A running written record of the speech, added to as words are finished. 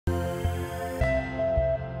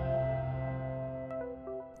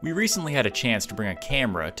We recently had a chance to bring a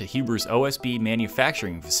camera to Huber's OSB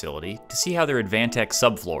manufacturing facility to see how their Advantech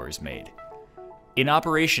subfloor is made. In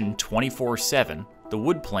operation 24/7, the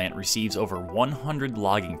wood plant receives over 100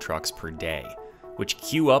 logging trucks per day, which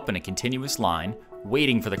queue up in a continuous line,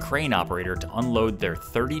 waiting for the crane operator to unload their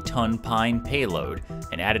 30-ton pine payload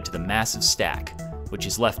and add it to the massive stack, which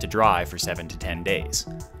is left to dry for 7 to 10 days.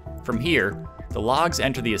 From here, the logs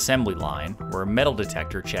enter the assembly line, where a metal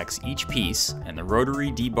detector checks each piece and the rotary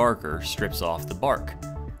debarker strips off the bark,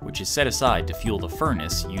 which is set aside to fuel the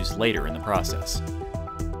furnace used later in the process.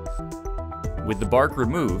 With the bark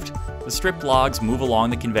removed, the stripped logs move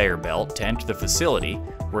along the conveyor belt to enter the facility,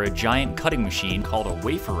 where a giant cutting machine called a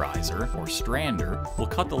waferizer, or strander, will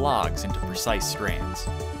cut the logs into precise strands.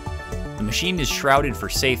 The machine is shrouded for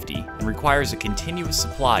safety and requires a continuous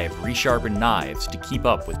supply of resharpened knives to keep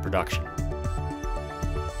up with production.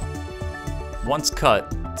 Once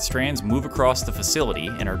cut, the strands move across the facility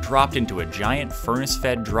and are dropped into a giant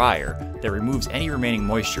furnace-fed dryer that removes any remaining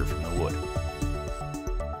moisture from the wood.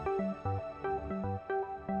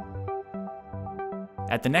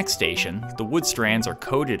 At the next station, the wood strands are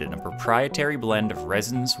coated in a proprietary blend of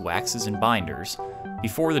resins, waxes, and binders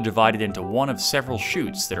before they're divided into one of several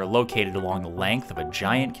chutes that are located along the length of a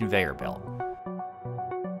giant conveyor belt.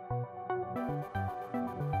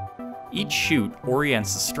 Each chute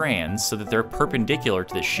orients the strands so that they're perpendicular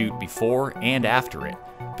to the chute before and after it,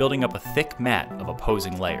 building up a thick mat of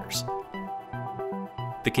opposing layers.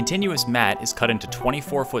 The continuous mat is cut into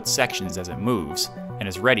 24-foot sections as it moves and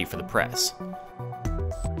is ready for the press.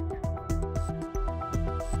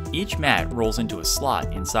 Each mat rolls into a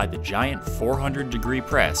slot inside the giant 400-degree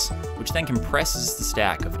press, which then compresses the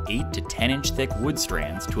stack of 8 to 10-inch thick wood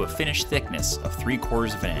strands to a finished thickness of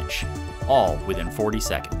 3/4 of an inch, all within 40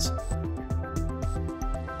 seconds.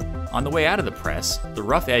 On the way out of the press, the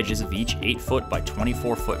rough edges of each 8-foot by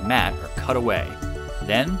 24-foot mat are cut away.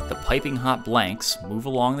 Then, the piping hot blanks move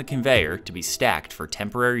along the conveyor to be stacked for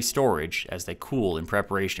temporary storage as they cool in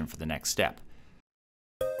preparation for the next step.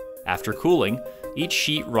 After cooling, each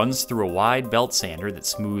sheet runs through a wide belt sander that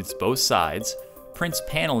smooths both sides, prints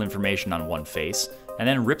panel information on one face, and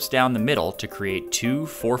then rips down the middle to create two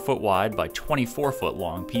 4-foot wide by 24-foot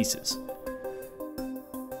long pieces.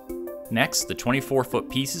 Next, the 24-foot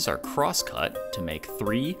pieces are cross-cut to make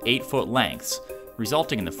 3 8-foot lengths,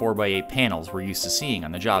 resulting in the 4x8 panels we're used to seeing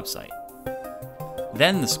on the job site.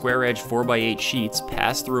 Then the square-edged 4x8 sheets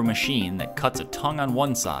pass through a machine that cuts a tongue on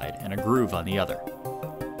one side and a groove on the other.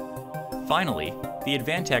 Finally, the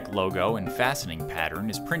Advantech logo and fastening pattern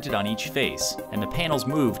is printed on each face, and the panels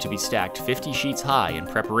move to be stacked 50 sheets high in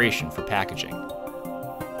preparation for packaging.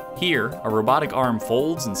 Here, a robotic arm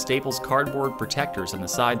folds and staples cardboard protectors on the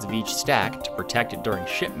sides of each stack to protect it during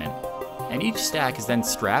shipment, and each stack is then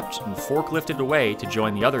strapped and forklifted away to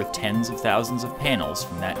join the other tens of thousands of panels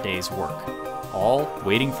from that day's work, all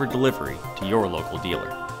waiting for delivery to your local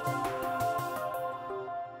dealer.